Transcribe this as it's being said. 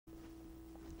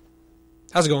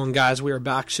How's it going, guys? We are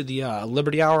back to the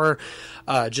Liberty Hour.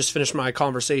 Just finished my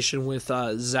conversation with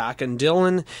Zach and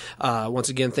Dylan. Once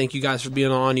again, thank you guys for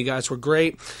being on. You guys were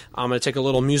great. I'm going to take a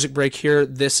little music break here.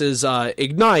 This is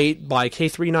Ignite by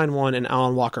K391 and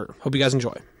Alan Walker. Hope you guys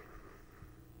enjoy.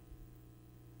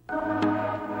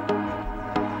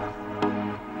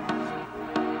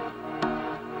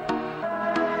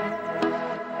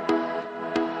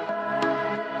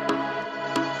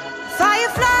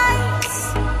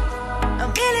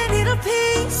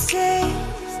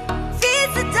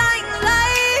 Feeds the dying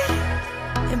light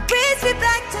and brings me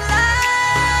back to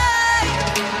life.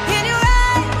 In your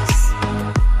eyes,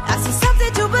 I see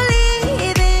something to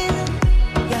believe in.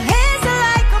 Your hands are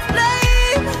like a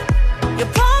flame, your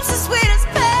palms are sweet as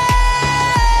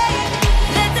pain.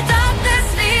 Let the darkness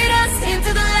lead us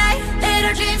into the light. Let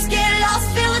our dreams get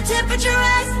lost, feel the temperature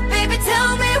rise. Baby,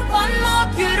 tell me one more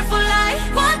beautiful lie.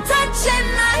 One touch and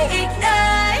I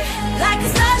ignite, like a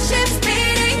starship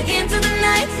speeding into the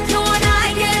night. You and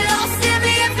I get lost in the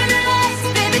infinite lights.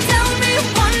 Baby, tell me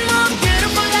one more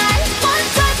beautiful lie. One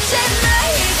touch and I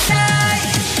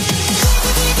ignite.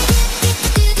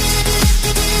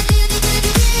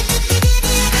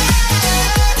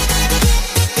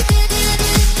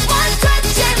 One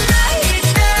touch and I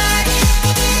ignite.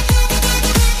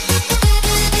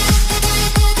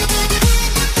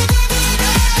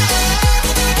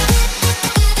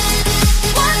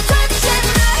 One touch and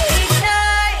I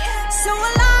ignite. So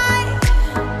alive,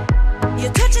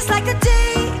 your touch is like a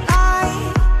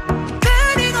daylight,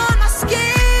 burning on my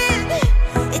skin.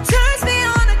 It turns me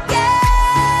on again.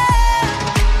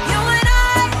 You and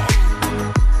I,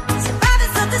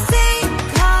 survivors of the same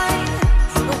kind,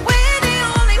 but we're the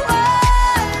only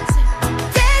ones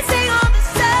dancing on the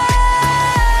sun.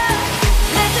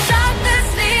 Let the darkness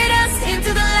lead us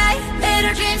into the light. Let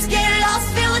our dreams get lost,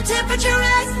 feel the temperature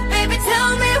rise. Baby,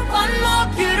 tell me one more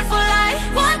beautiful lie.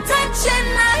 One touch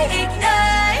and I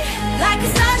ignite, like a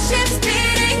starship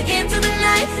speeding into the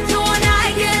night. You and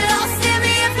I get lost in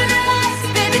the infinite lights.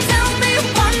 Baby, tell me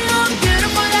one more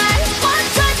beautiful lie. One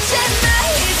touch and I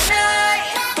ignite.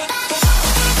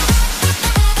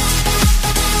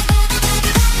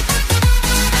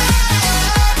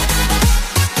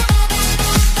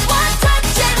 One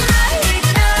touch and I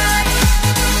ignite.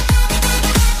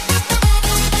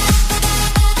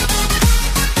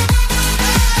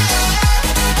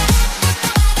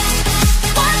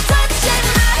 One touch and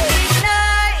I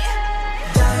ignite.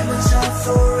 Diamonds are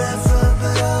forever,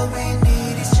 but all we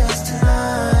need is just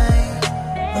tonight.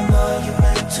 A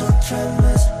monumental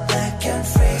tremors that can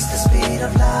freeze the speed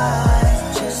of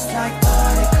light. Just like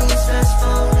particles that's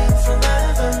falling from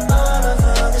heaven, all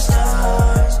over the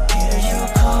stars. Hear you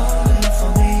calling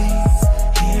for me.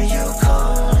 Hear you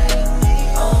calling me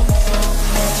on the phone.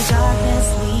 Let the darkness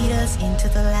lead us into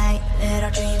the light. Let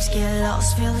our dreams get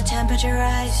lost, feel the temperature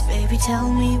rise. Baby,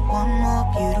 tell me one more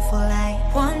beautiful light.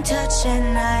 One touch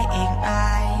and I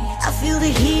ignite. I feel the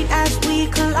heat as we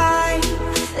collide,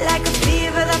 like a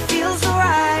fever that feels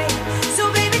alright.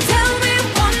 So baby, tell me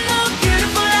one more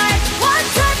beautiful light. One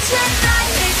touch and I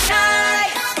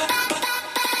ignite.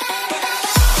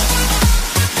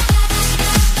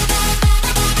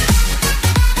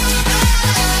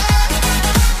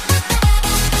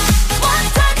 One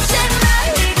touch and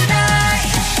I ignite.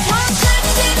 One touch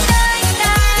and I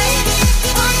ignite.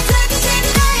 One touch and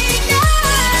I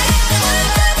ignite.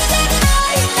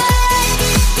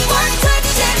 One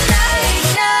touch and I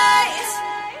ignite.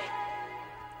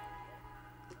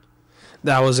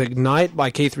 That was Ignite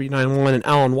by K391 and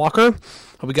Alan Walker.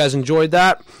 Hope you guys enjoyed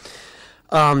that.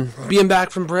 Being back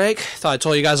from break, thought I'd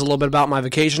tell you guys a little bit about my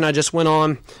vacation I just went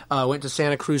on. Went to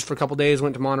Santa Cruz for a couple days,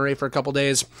 went to Monterey for a couple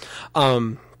days.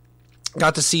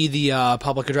 Got to see the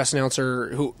public address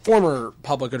announcer, former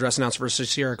public address announcer for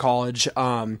Sierra College.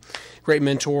 Great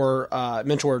mentor,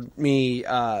 mentored me,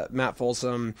 Matt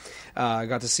Folsom.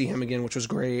 Got to see him again, which was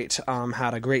great.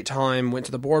 Had a great time. Went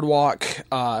to the boardwalk.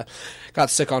 Got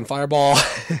sick on Fireball.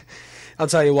 I'll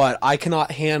tell you what, I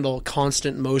cannot handle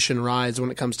constant motion rides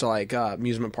when it comes to like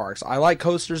amusement parks. I like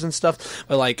coasters and stuff,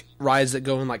 but like rides that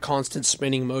go in like constant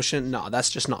spinning motion, no,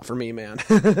 that's just not for me, man.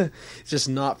 It's just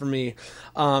not for me.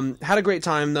 Had a great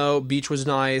time though. Beach was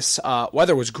nice.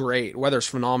 Weather was great. Weather's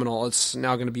phenomenal. It's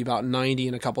now going to be about 90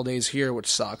 in a couple days here, which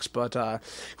sucks, but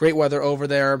great weather over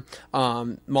there.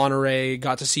 Monterey,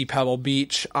 got to see Pebble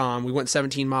Beach. We went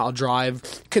 17-mile drive.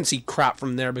 Couldn't see crap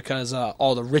from there because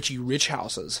all the rich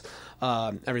houses.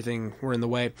 Everything were in the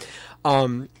way.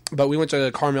 But we went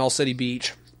to Carmel City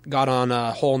Beach, got on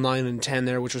hole 9 and 10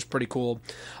 there, which was pretty cool.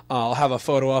 I'll have a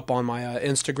photo up on my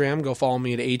Instagram. Go follow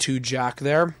me at A2Jack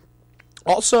there.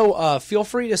 Also, feel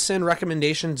free to send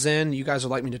recommendations in you guys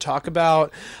would like me to talk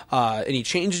about, any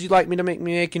changes you'd like me to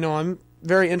make. You know, I'm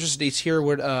very interested to hear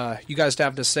what you guys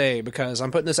have to say, because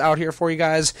I'm putting this out here for you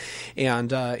guys,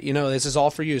 and you know, this is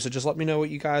all for you. So just let me know what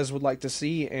you guys would like to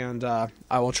see, and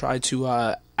I will try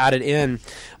to add it in.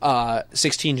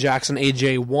 16 Jackson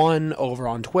AJ1 over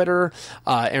on Twitter,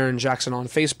 Aaron Jackson on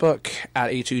Facebook,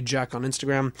 at A2Jack on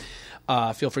Instagram.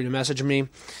 Feel free to message me.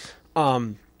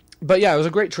 But yeah, it was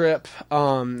a great trip.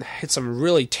 Hit some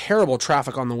really terrible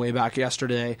traffic on the way back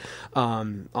yesterday,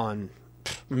 on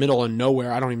middle of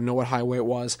nowhere. I don't even know what highway it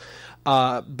was.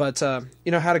 But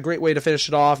you know, had a great way to finish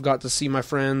it off. Got to see my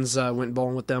friends, went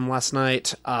bowling with them last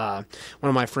night. One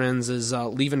of my friends is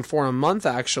leaving for a month,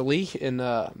 actually, in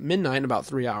midnight in about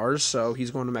 3 hours. So he's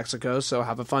going to Mexico. So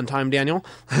have a fun time, Daniel.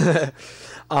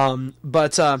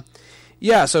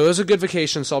 Yeah, so it was a good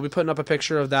vacation. So I'll be putting up a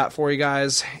picture of that for you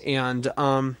guys.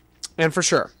 And for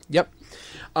sure. Yep.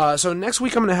 So next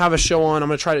week I'm going to have a show on. I'm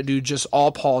going to try to do just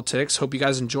all politics. Hope you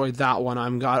guys enjoyed that one.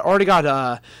 Already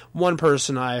got one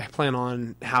person I plan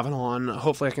on having on.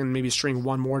 Hopefully I can maybe string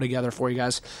one more together for you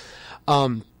guys.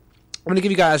 I'm going to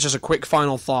give you guys just a quick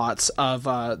final thoughts of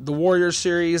the Warriors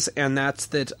series, and that's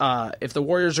that if the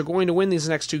Warriors are going to win these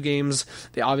next two games,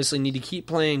 they obviously need to keep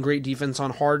playing great defense on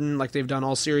Harden like they've done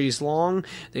all series long.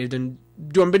 They've been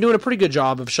doing a pretty good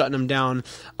job of shutting them down.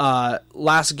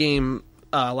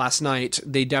 Last night,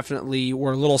 they definitely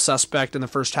were a little suspect in the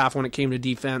first half when it came to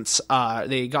defense.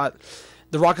 The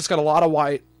Rockets got a lot of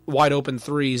wide open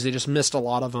threes. They just missed a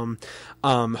lot of them.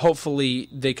 Hopefully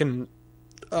they can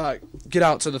get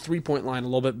out to the 3-point line a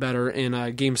little bit better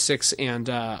in Game 6 and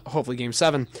hopefully Game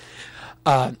 7.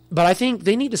 But I think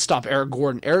they need to stop Eric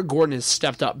Gordon. Eric Gordon has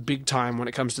stepped up big time when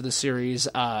it comes to the series.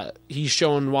 He's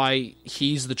shown why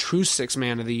he's the true sixth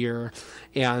man of the year.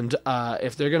 And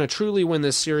if they're going to truly win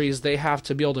this series, they have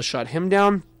to be able to shut him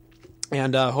down.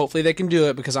 And hopefully they can do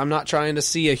it, because I'm not trying to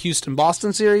see a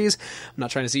Houston-Boston series. I'm not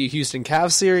trying to see a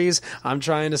Houston-Cavs series. I'm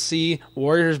trying to see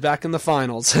Warriors back in the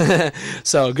finals.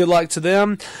 So good luck to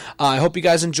them. I hope you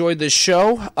guys enjoyed this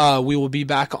show. We will be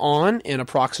back on in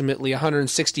approximately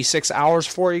 166 hours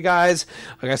for you guys.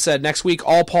 Like I said, next week,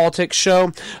 all politics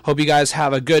show. Hope you guys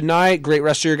have a good night. Great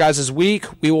rest of your guys' week.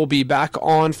 We will be back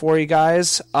on for you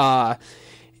guys.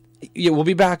 Yeah, we'll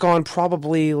be back on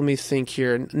probably, let me think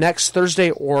here, next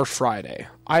Thursday or Friday.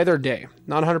 Either day.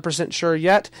 Not 100% sure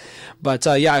yet. But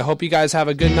yeah, I hope you guys have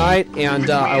a good night,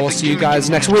 and I will see you guys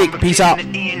next week. Peace out.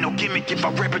 No gimmick, if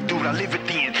I rap it, dude, I live it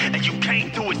then. And you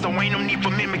can't do it, so ain't no need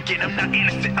for mimicking. I'm not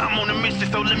innocent, I'm on a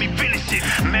mission, so let me finish it.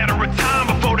 Matter of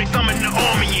time.